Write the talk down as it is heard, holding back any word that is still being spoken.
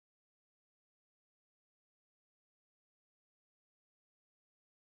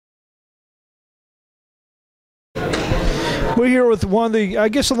We're here with one of the, I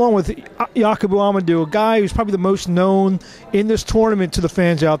guess, along with Yakubu Amadou, a guy who's probably the most known in this tournament to the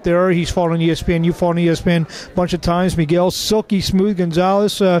fans out there. He's fought on ESPN. You've fought on ESPN a bunch of times. Miguel Silky Smooth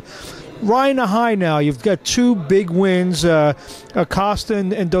Gonzalez. Riding a high now. You've got two big wins, Acosta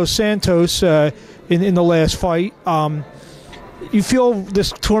and Dos Santos in the last fight. You feel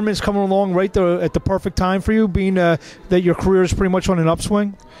this tournament's coming along right there at the perfect time for you, being that your career is pretty much on an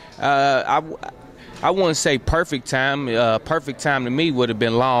upswing? I wouldn't say perfect time. Perfect time to me would have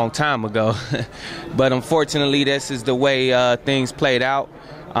been a long time ago. But unfortunately, this is the way things played out.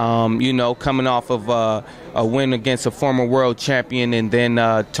 You know, coming off of a win against a former world champion and then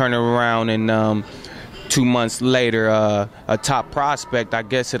turning around and 2 months later a top prospect, I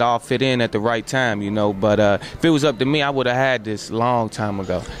guess it all fit in at the right time, you know. But if it was up to me, I would have had this long time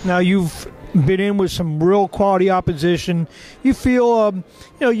ago. Now, you've been in with some real quality opposition. You feel, you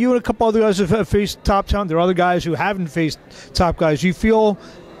know, you and a couple other guys have faced top talent. There are other guys who haven't faced top guys. You feel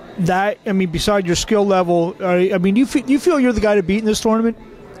that, I mean, beside your skill level, I mean, you feel you're the guy to beat in this tournament?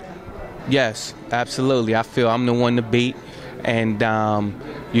 Yes, absolutely. I feel I'm the one to beat. And,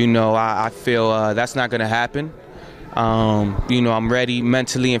 you know, I feel that's not going to happen. You know, I'm ready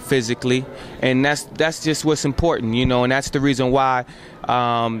mentally and physically, and that's just what's important, you know, and that's the reason why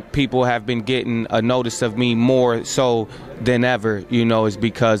people have been getting a notice of me more so than ever, you know, is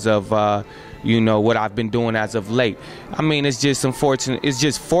because of, you know, what I've been doing as of late. I mean, it's just unfortunate. It's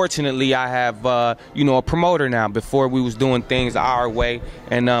just fortunately I have, you know, a promoter now. Before we was doing things our way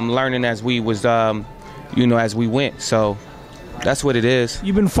and learning as we was, you know, as we went. So that's what it is.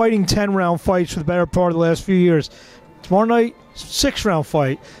 You've been fighting 10-round fights for the better part of the last few years. Tomorrow night, 6-round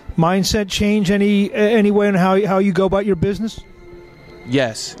fight. Mindset change any way in how you go about your business?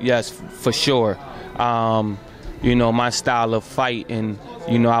 Yes, for sure. You know, my style of fight, and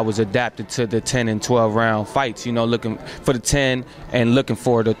you know, I was adapted to the 10 and 12-round fights. You know, looking for the 10 and looking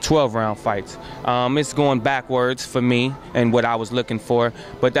for the 12-round fights. It's going backwards for me and what I was looking for,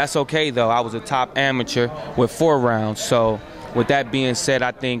 but that's okay though. I was a top amateur with 4 rounds. So with that being said,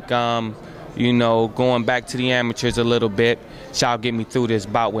 I think you know, going back to the amateurs a little bit shall get me through this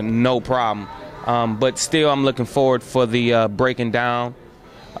bout with no problem. But still, I'm looking forward for the breaking down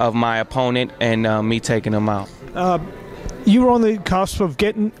of my opponent and me taking him out. You were on the cusp of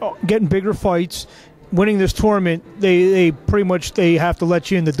getting bigger fights, winning this tournament. They pretty much have to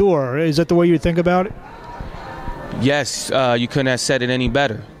let you in the door. Is that the way you think about it? Yes, you couldn't have said it any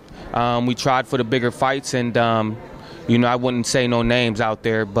better. We tried for the bigger fights, and you know, I wouldn't say no names out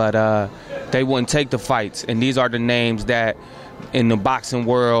there, but they wouldn't take the fights. And these are the names that in the boxing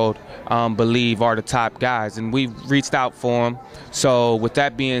world believe are the top guys. And we've reached out for them. So with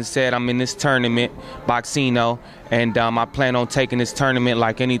that being said, I'm in this tournament, Boxcino, and I plan on taking this tournament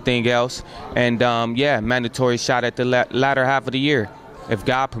like anything else. And, yeah, mandatory shot at the latter half of the year, if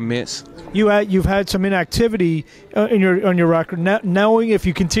God permits. You've had some inactivity on your record. Knowing if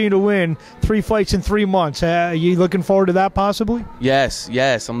you continue to win 3 fights in 3 months, are you looking forward to that possibly? Yes,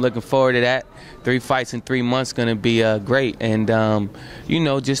 I'm looking forward to that. 3 fights in 3 months going to be great, and you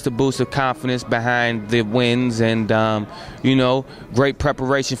know, just a boost of confidence behind the wins, and you know, great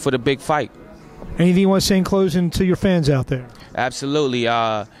preparation for the big fight. Anything you want to say in closing to your fans out there? Absolutely.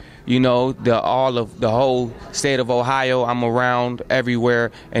 You know, the whole state of Ohio, I'm around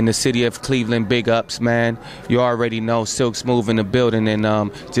everywhere, in the city of Cleveland, big ups, man. You already know, Silk Smooth in the building,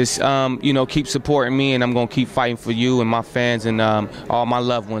 and just, you know, keep supporting me, and I'm going to keep fighting for you and my fans and all my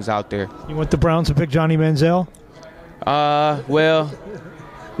loved ones out there. You want the Browns to pick Johnny Manziel? Well,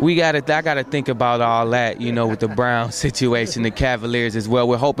 I got to think about all that, you know, with the Browns situation, the Cavaliers as well.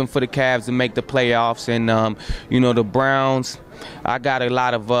 We're hoping for the Cavs to make the playoffs, and, you know, the Browns, I got a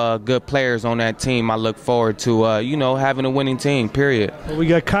lot of good players on that team. I look forward to, you know, having a winning team, period. Well, we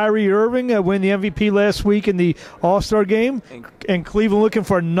got Kyrie Irving win the MVP last week in the All-Star game, and Cleveland looking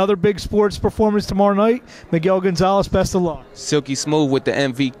for another big sports performance tomorrow night. Miguel Gonzalez, best of luck. Silky Smooth with the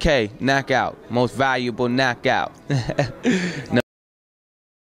MVK, knockout, most valuable knockout. No.